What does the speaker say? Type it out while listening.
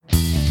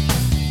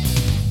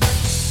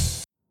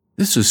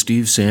This is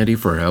Steve Sandy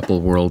for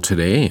Apple World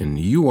Today, and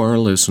you are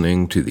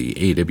listening to the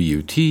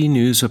AWT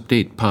News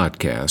Update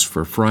podcast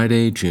for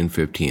Friday, June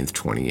 15th,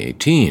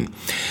 2018.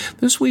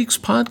 This week's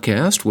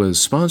podcast was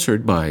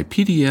sponsored by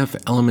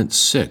PDF Element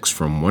 6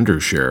 from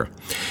Wondershare.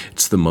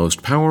 It's the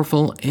most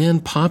powerful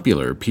and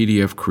popular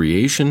PDF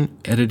creation,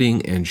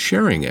 editing, and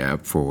sharing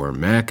app for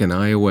Mac and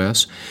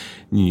iOS.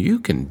 You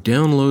can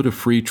download a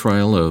free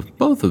trial of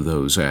both of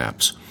those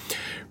apps.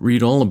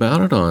 Read all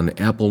about it on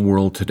Apple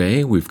World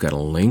Today. We've got a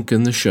link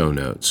in the show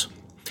notes.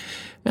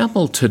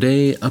 Apple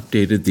today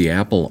updated the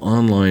Apple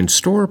Online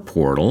Store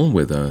portal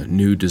with a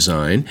new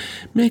design,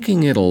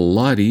 making it a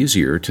lot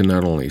easier to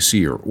not only see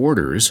your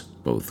orders,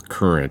 both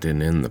current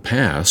and in the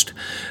past,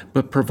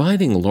 but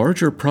providing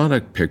larger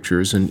product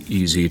pictures and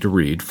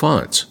easy-to-read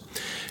fonts.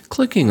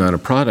 Clicking on a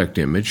product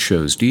image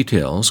shows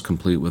details,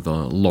 complete with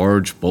a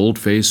large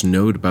bold-faced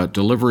note about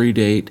delivery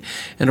date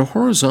and a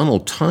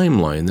horizontal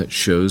timeline that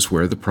shows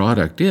where the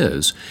product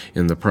is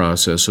in the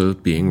process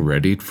of being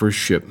readied for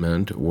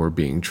shipment or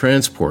being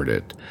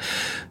transported.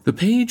 The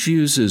page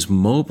uses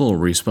mobile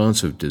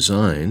responsive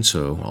design,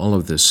 so all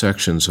of the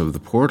sections of the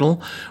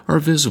portal are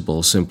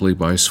visible simply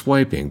by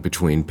swiping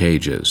between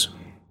pages.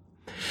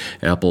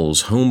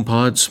 Apple's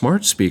HomePod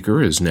smart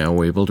speaker is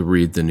now able to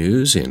read the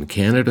news in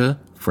Canada,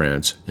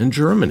 France, and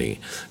Germany.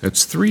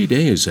 That's 3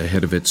 days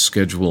ahead of its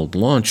scheduled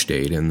launch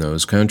date in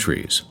those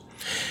countries.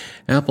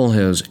 Apple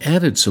has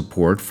added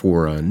support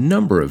for a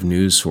number of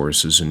news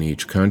sources in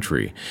each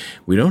country.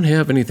 We don't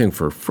have anything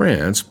for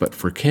France, but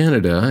for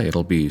Canada,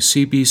 it'll be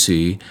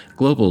CBC,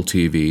 Global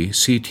TV,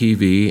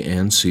 CTV,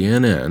 and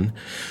CNN,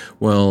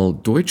 while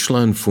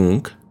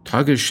Deutschlandfunk,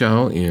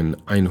 Tagesschau in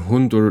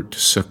 100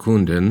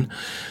 Sekunden,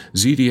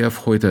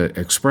 ZDF Heute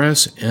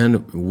Express,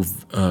 and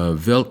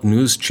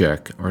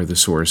Weltnewscheck are the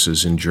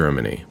sources in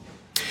Germany.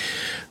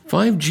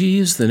 5G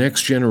is the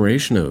next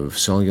generation of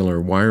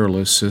cellular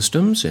wireless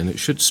systems, and it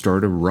should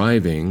start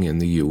arriving in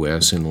the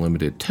U.S. in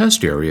limited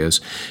test areas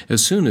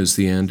as soon as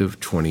the end of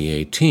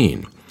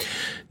 2018.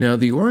 Now,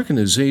 the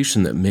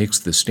organization that makes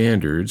the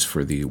standards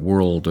for the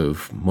world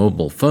of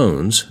mobile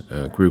phones,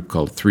 a group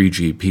called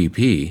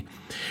 3GPP,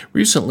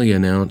 recently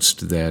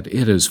announced that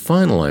it has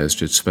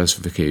finalized its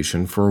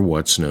specification for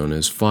what's known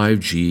as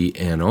 5G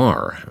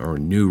NR, or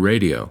New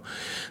Radio,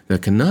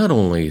 that can not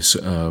only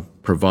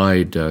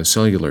provide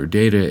cellular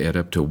data at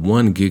up to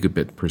 1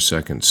 gigabit per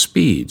second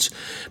speeds,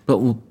 but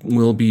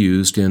will be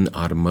used in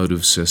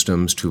automotive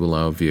systems to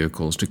allow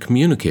vehicles to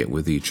communicate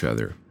with each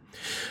other.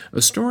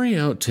 A story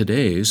out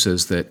today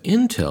says that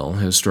Intel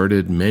has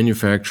started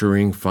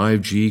manufacturing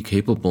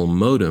 5G-capable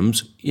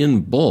modems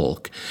in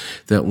bulk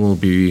that will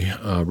be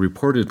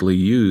reportedly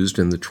used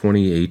in the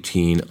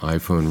 2018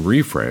 iPhone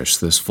refresh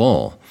this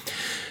fall.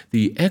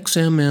 The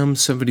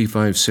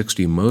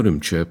XMM7560 modem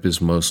chip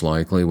is most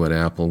likely what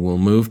Apple will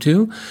move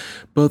to,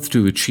 both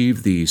to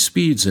achieve the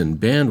speeds and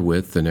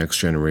bandwidth the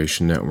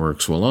next-generation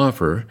networks will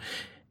offer,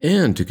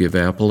 and to give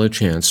Apple a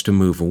chance to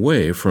move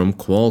away from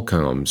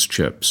Qualcomm's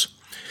chips.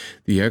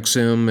 The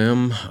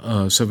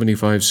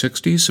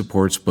XMM7560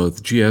 supports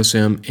both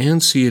GSM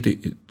and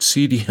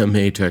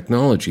CDMA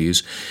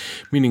technologies,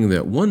 meaning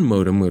that one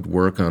modem would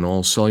work on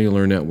all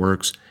cellular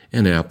networks,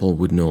 and Apple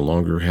would no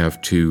longer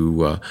have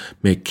to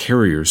make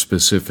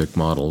carrier-specific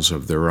models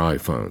of their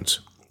iPhones.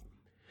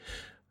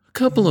 A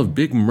couple of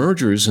big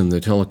mergers in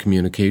the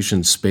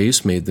telecommunications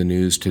space made the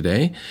news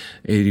today.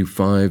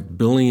 $85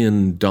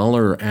 billion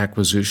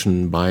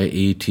acquisition by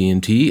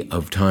AT&T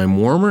of Time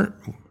Warner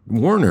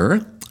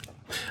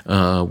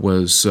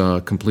was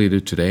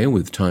completed today,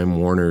 with Time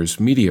Warner's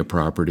media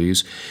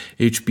properties,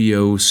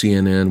 HBO,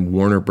 CNN,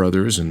 Warner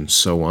Brothers, and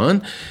so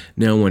on,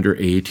 now under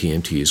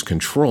AT&T's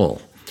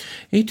control.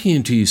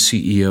 AT&T's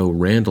CEO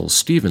Randall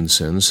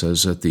Stephenson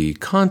says that the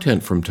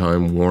content from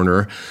Time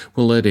Warner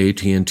will let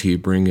AT&T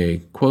bring a,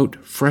 quote,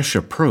 fresh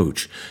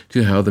approach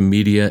to how the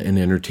media and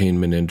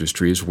entertainment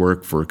industries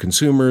work for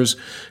consumers,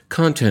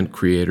 content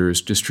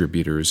creators,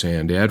 distributors,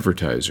 and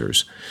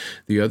advertisers.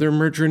 The other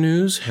merger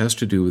news has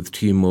to do with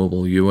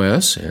T-Mobile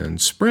US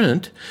and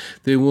Sprint.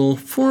 They will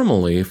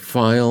formally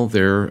file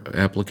their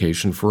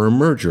application for a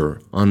merger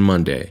on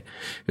Monday.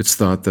 It's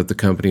thought that the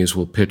companies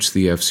will pitch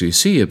the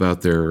FCC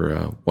about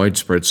their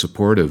widespread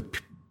support of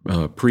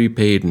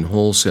prepaid and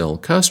wholesale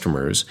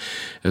customers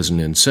as an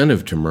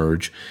incentive to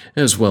merge,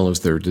 as well as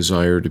their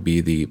desire to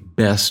be the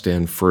best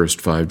and first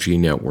 5G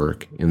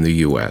network in the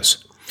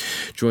U.S.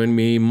 Join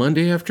me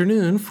Monday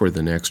afternoon for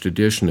the next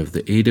edition of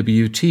the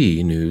AWT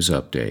News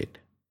Update.